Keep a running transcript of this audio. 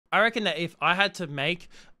I reckon that if I had to make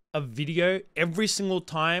a video every single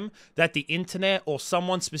time that the internet or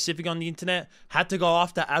someone specific on the internet had to go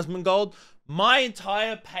after Asmongold, my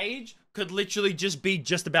entire page could literally just be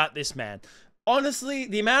just about this man. Honestly,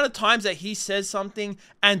 the amount of times that he says something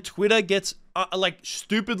and Twitter gets like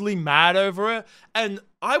stupidly mad over it, and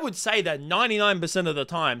I would say that 99% of the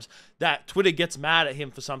times that Twitter gets mad at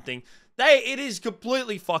him for something, it is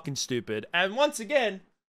completely fucking stupid. And once again,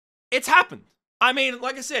 it's happened. I mean,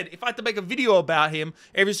 like I said, if I had to make a video about him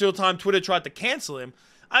every single time Twitter tried to cancel him,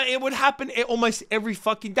 it would happen almost every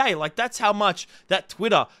fucking day. Like, that's how much that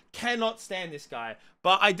Twitter cannot stand this guy.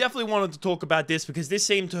 But I definitely wanted to talk about this because this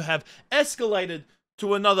seemed to have escalated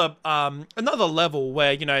to another level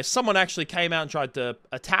where, you know, someone actually came out and tried to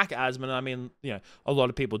attack Asmon. I mean, you know, a lot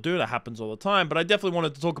of people do. That happens all the time. But I definitely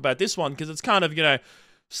wanted to talk about this one because it's kind of, you know,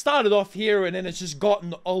 started off here and then it's just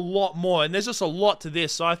gotten a lot more. And there's just a lot to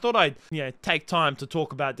this. So I thought I'd, you know, take time to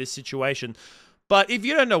talk about this situation. But if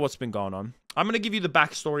you don't know what's been going on, I'm going to give you the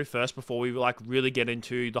backstory first before we like really get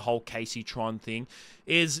into the whole Kaceytron thing,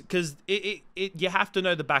 is because you have to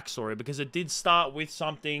know the backstory because it did start with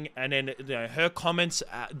something and then, you know, her comments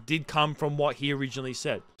did come from what he originally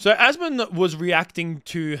said. So Asmon was reacting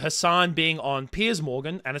to Hassan being on Piers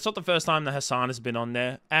Morgan, and it's not the first time that Hassan has been on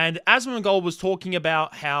there. And Asmongold was talking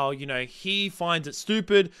about how, you know, he finds it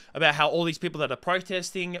stupid about how all these people that are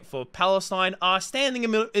protesting for Palestine are standing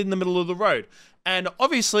in the middle of the road. And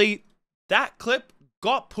obviously, that clip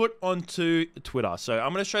got put onto Twitter. So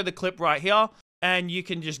I'm going to show the clip right here, and you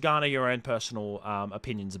can just garner your own personal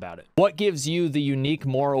opinions about it. What gives you the unique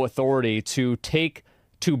moral authority to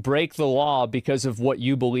break the law because of what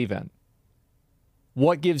you believe in?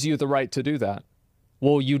 What gives you the right to do that?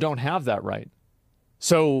 Well, you don't have that right.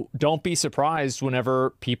 So don't be surprised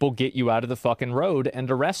whenever people get you out of the fucking road and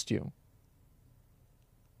arrest you.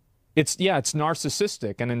 It's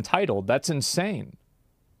narcissistic and entitled. That's insane.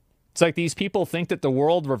 It's like these people think that the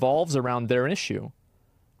world revolves around their issue.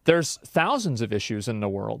 There's thousands of issues in the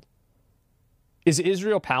world. Is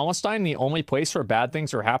Israel-Palestine the only place where bad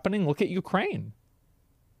things are happening? Look at Ukraine.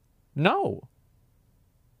 No.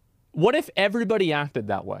 What if everybody acted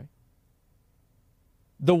that way?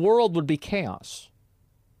 The world would be chaos.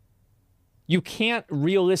 You can't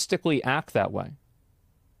realistically act that way.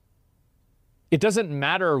 It doesn't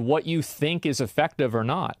matter what you think is effective or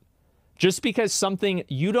not. Just because something,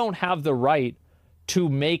 you don't have the right to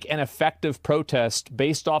make an effective protest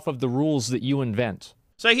based off of the rules that you invent.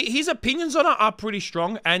 So his opinions on it are pretty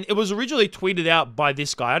strong, and it was originally tweeted out by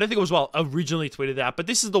this guy. I don't think it was, well, originally tweeted out, but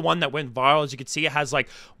this is the one that went viral. As you can see, it has like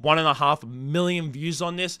 1.5 million views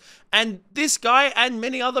on this. And this guy and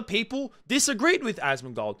many other people disagreed with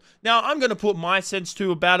Asmongold. Now, I'm going to put my sense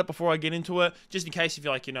too about it before I get into it, just in case if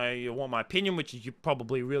you're like, you know, you want my opinion, which you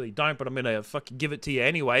probably really don't, but I'm going to fucking give it to you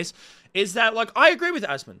anyways, is that, like, I agree with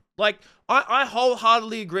Asmon. Like, I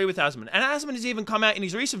wholeheartedly agree with Asmon. And Asmon has even come out in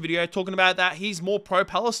his recent video talking about that he's more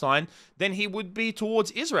pro-Palestine than he would be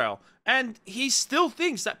towards Israel. And he still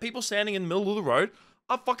thinks that people standing in the middle of the road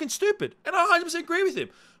are fucking stupid. And I 100% agree with him.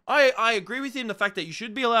 I agree with him the fact that you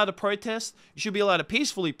should be allowed to protest, you should be allowed to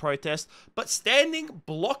peacefully protest, but standing,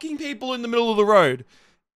 blocking people in the middle of the road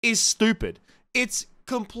is stupid. It's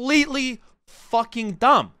completely fucking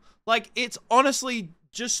dumb. Like, it's honestly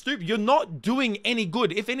just stupid. You're not doing any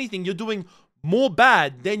good. If anything, you're doing more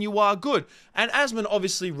bad than you are good. And Asmon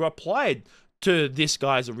obviously replied to this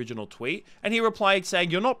guy's original tweet, and he replied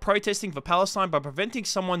saying, "You're not protesting for Palestine by preventing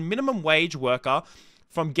someone minimum wage worker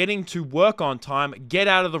from getting to work on time. Get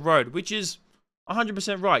out of the road," which is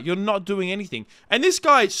 100% right. You're not doing anything. And this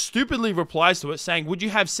guy stupidly replies to it saying, "Would you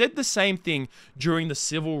have said the same thing during the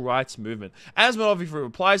civil rights movement?" Asmon obviously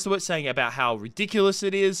replies to it saying about how ridiculous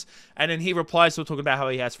it is. And then he replies to it talking about how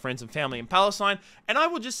he has friends and family in Palestine. And I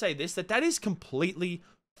will just say this, that is completely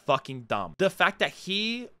fucking dumb. The fact that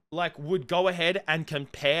he like would go ahead and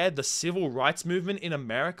compare the civil rights movement in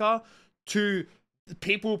America to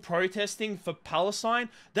people protesting for Palestine,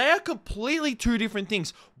 they are completely two different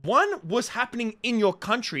things. One was happening in your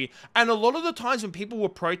country, and a lot of the times when people were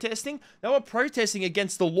protesting, they were protesting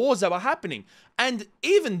against the laws that were happening. And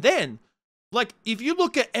even then, like, if you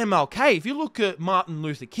look at MLK, if you look at Martin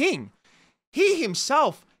Luther King, he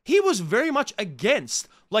himself, he was very much against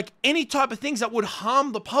like any type of things that would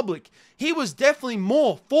harm the public. He was definitely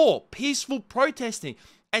more for peaceful protesting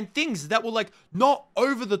and things that were like not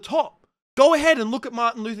over the top. Go ahead and look at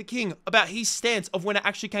Martin Luther King about his stance of when it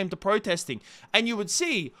actually came to protesting, and you would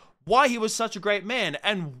see why he was such a great man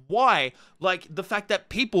and why, like, the fact that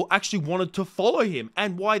people actually wanted to follow him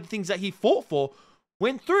and why the things that he fought for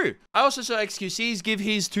went through. I also saw XQC's give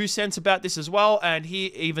his 2 cents about this as well, and he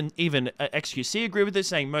even XQC agreed with it,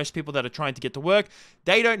 saying most people that are trying to get to work,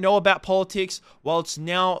 they don't know about politics. Well, it's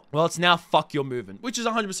now fuck your movement, which is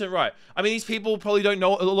 100% right. I mean, these people probably don't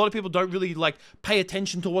know. A lot of people don't really like pay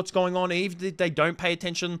attention to what's going on. Even if they don't pay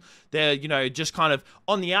attention, they're, you know, just kind of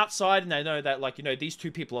on the outside, and they know that, like, you know, these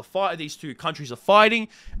two people are fighting, these two countries are fighting,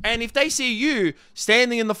 and if they see you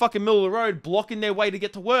standing in the fucking middle of the road blocking their way to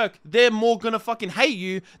get to work, they're more gonna fucking hate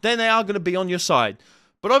you than they are gonna be on your side.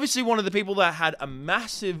 But obviously, one of the people that had a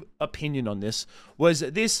massive opinion on this was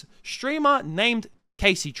this streamer named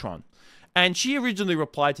Kaceytron. And she originally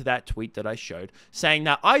replied to that tweet that I showed, saying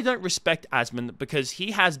that I don't respect Asmon because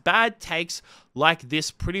he has bad takes like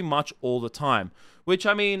this pretty much all the time. Which,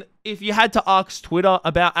 I mean, if you had to ask Twitter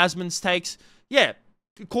about Asmon's takes, yeah,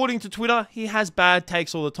 according to Twitter, he has bad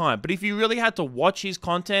takes all the time. But if you really had to watch his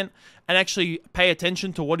content and actually pay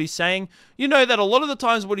attention to what he's saying, you know that a lot of the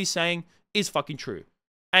times what he's saying is fucking true.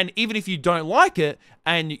 And even if you don't like it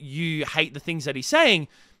and you hate the things that he's saying,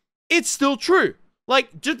 it's still true.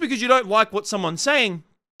 Like, just because you don't like what someone's saying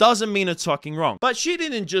doesn't mean it's fucking wrong. But she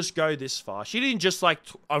didn't just go this far. She didn't just like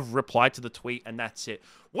reply to the tweet and that's it.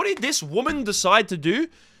 What did this woman decide to do?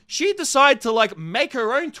 She decided to like make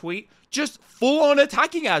her own tweet just full on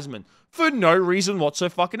attacking Asmon for no reason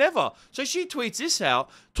whatsoever. So she tweets this out,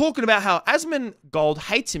 talking about how Asmongold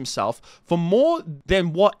hates himself for more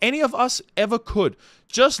than what any of us ever could.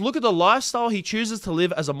 Just look at the lifestyle he chooses to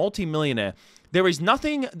live as a multi-millionaire. There is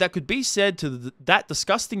nothing that could be said to that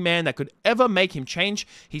disgusting man that could ever make him change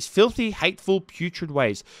his filthy, hateful, putrid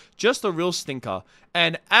ways. Just a real stinker.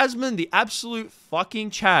 And Asmon, the absolute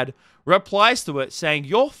fucking Chad, replies to it saying,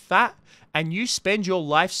 "You're fat and you spend your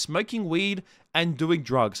life smoking weed and doing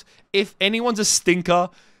drugs. If anyone's a stinker,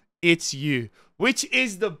 it's you." Which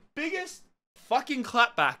is the biggest fucking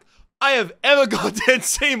clapback I have ever gotten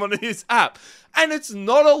seen on his app. And it's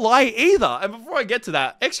not a lie either. And before I get to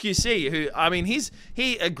that, XQC, who, I mean,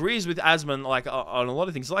 he agrees with Asmon like on a lot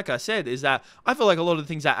of things. Like I said, is that I feel like a lot of the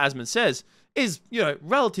things that Asmon says is, you know,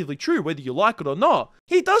 relatively true, whether you like it or not.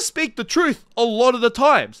 He does speak the truth a lot of the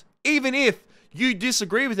times. Even if you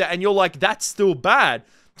disagree with it and you're like, that's still bad.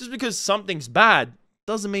 Just because something's bad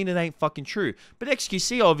doesn't mean it ain't fucking true. But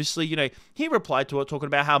XQC, obviously, you know, he replied to it talking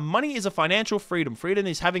about how money is a financial freedom. Freedom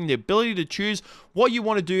is having the ability to choose what you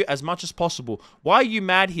want to do as much as possible. Why are you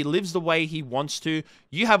mad? He lives the way he wants to.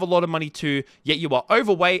 You have a lot of money too, yet you are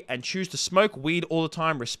overweight and choose to smoke weed all the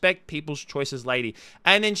time. Respect people's choices, lady.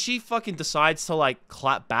 And then she fucking decides to like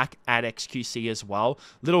clap back at XQC as well.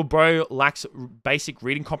 Little bro lacks basic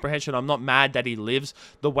reading comprehension. I'm not mad that he lives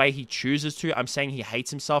the way he chooses to. I'm saying he hates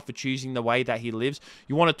himself for choosing the way that he lives.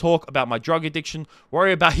 You want to talk about my drug addiction?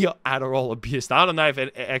 Worry about your Adderall abuse. Now, I don't know if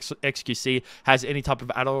XQC has any type of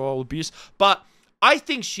Adderall abuse, but I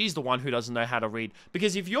think she's the one who doesn't know how to read.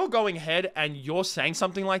 Because if you're going ahead and you're saying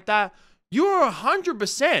something like that, you're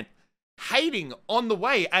 100% hating on the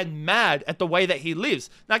way and mad at the way that he lives.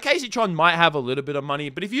 Now, Kaceytron might have a little bit of money,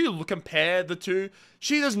 but if you compare the two,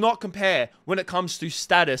 she does not compare when it comes to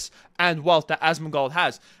status and wealth that Asmongold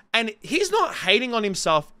has. And he's not hating on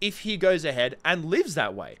himself if he goes ahead and lives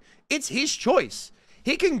that way. It's his choice.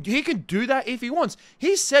 He can do that if he wants.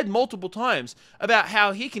 He's said multiple times about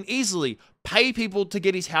how he can easily pay people to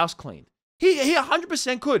get his house cleaned. He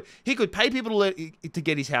 100% could. He could pay people to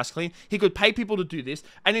get his house clean. He could pay people to do this.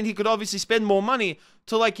 And then he could obviously spend more money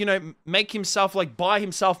to, like, you know, make himself, like, buy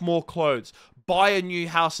himself more clothes. Buy a new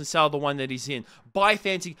house and sell the one that he's in. Buy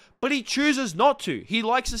fancy. But he chooses not to. He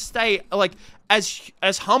likes to stay, like, as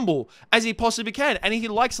humble as he possibly can. And he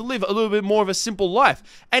likes to live a little bit more of a simple life.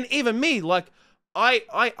 And even me, like, I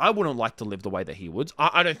wouldn't like to live the way that he would.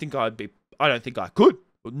 I don't think I could.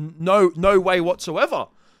 No way whatsoever.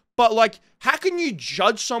 But, like, how can you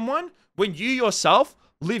judge someone when you yourself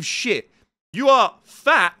live shit? You are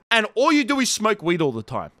fat and all you do is smoke weed all the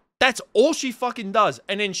time. That's all she fucking does.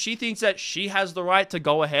 And then she thinks that she has the right to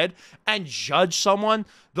go ahead and judge someone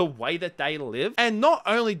the way that they live. And not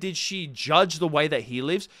only did she judge the way that he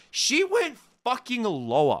lives, she went fucking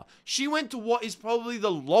lower. She went to what is probably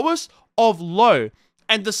the lowest of low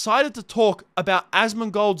and decided to talk about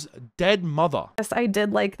Asmongold's dead mother. Yes, I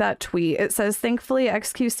did like that tweet. It says, thankfully,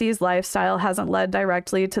 XQC's lifestyle hasn't led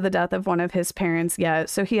directly to the death of one of his parents yet,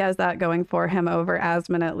 so he has that going for him over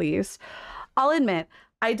Asmon at least. I'll admit,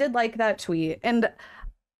 I did like that tweet, and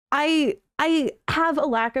I have a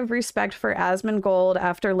lack of respect for Asmongold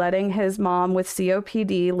after letting his mom with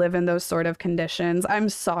COPD live in those sort of conditions. I'm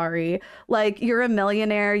sorry. Like, you're a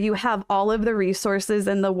millionaire. You have all of the resources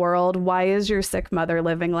in the world. Why is your sick mother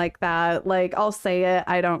living like that? Like, I'll say it.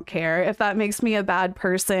 I don't care. If that makes me a bad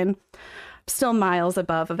person, Still miles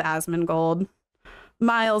above of Asmongold.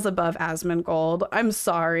 Miles above Asmongold. I'm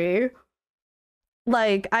sorry.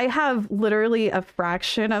 Like, I have literally a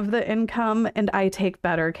fraction of the income, and I take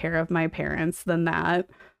better care of my parents than that.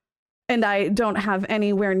 And I don't have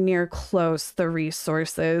anywhere near close the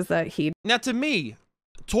resources that he... Now, to me,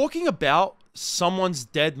 talking about someone's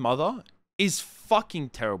dead mother is fucking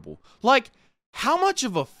terrible. Like, how much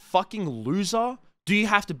of a fucking loser do you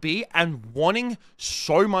have to be, and wanting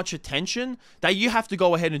so much attention that you have to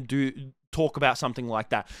go ahead and talk about something like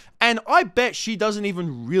that? And I bet she doesn't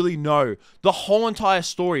even really know the whole entire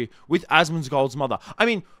story with Asmongold's mother. I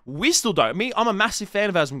mean, we still don't. I'm a massive fan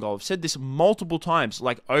of Asmongold. I've said this multiple times,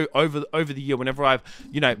 like over the year, whenever I've,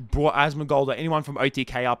 brought Asmongold or anyone from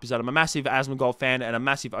OTK up, is that I'm a massive Asmongold fan and a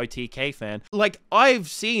massive OTK fan. Like, I've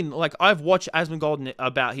watched Asmongold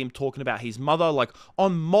about him talking about his mother, like,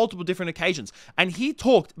 on multiple different occasions. And he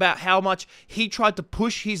talked about how much he tried to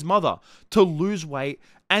push his mother to lose weight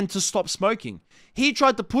and to stop smoking. He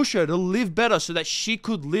tried to push her to live better so that she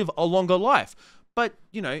could live a longer life. But,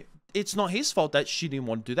 it's not his fault that she didn't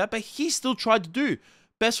want to do that, but he still tried to do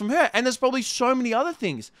best from her. And there's probably so many other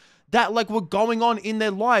things that, like, were going on in their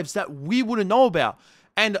lives that we wouldn't know about.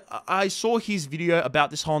 And I saw his video about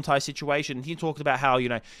this whole entire situation, and he talked about how,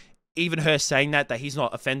 even her saying that he's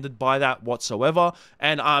not offended by that whatsoever.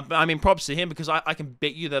 And I mean, props to him, because I can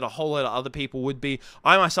bet you that a whole lot of other people would be.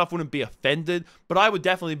 I myself wouldn't be offended, but I would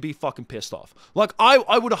definitely be fucking pissed off. Like,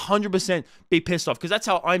 I would 100% be pissed off, because that's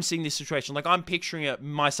how I'm seeing this situation. Like, I'm picturing it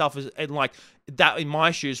myself as in, like, that in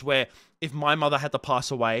my shoes, where if my mother had to pass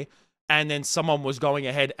away and then someone was going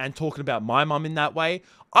ahead and talking about my mum in that way,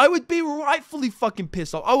 I would be rightfully fucking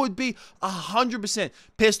pissed off. I would be 100%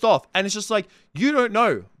 pissed off. And it's just like, you don't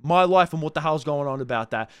know my life and what the hell's going on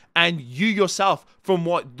about that. And you yourself, from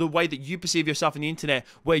the way that you perceive yourself on the internet,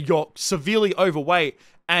 where you're severely overweight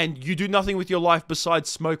and you do nothing with your life besides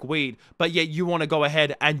smoke weed, but yet you want to go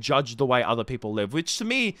ahead and judge the way other people live, which to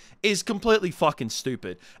me is completely fucking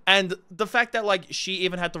stupid. And the fact that, like, she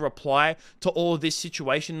even had to reply to all of this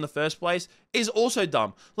situation in the first place is also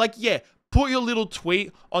dumb. Like, yeah, put your little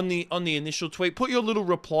tweet on the initial tweet, put your little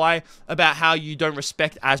reply about how you don't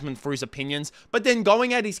respect Asmon for his opinions, but then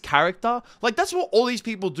going at his character, like, that's what all these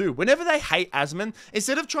people do. Whenever they hate Asmon,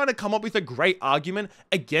 instead of trying to come up with a great argument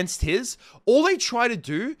against his, all they try to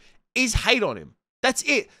do is hate on him. That's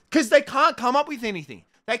it. Because they can't come up with anything.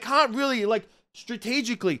 They can't really, like,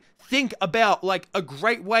 strategically think about, like, a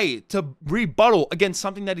great way to rebuttal against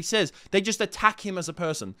something that he says. They just attack him as a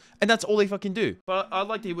person, and that's all they fucking do. But I'd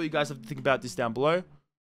like to hear what you guys have to think about this down below.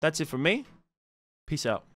 That's it from me. Peace out.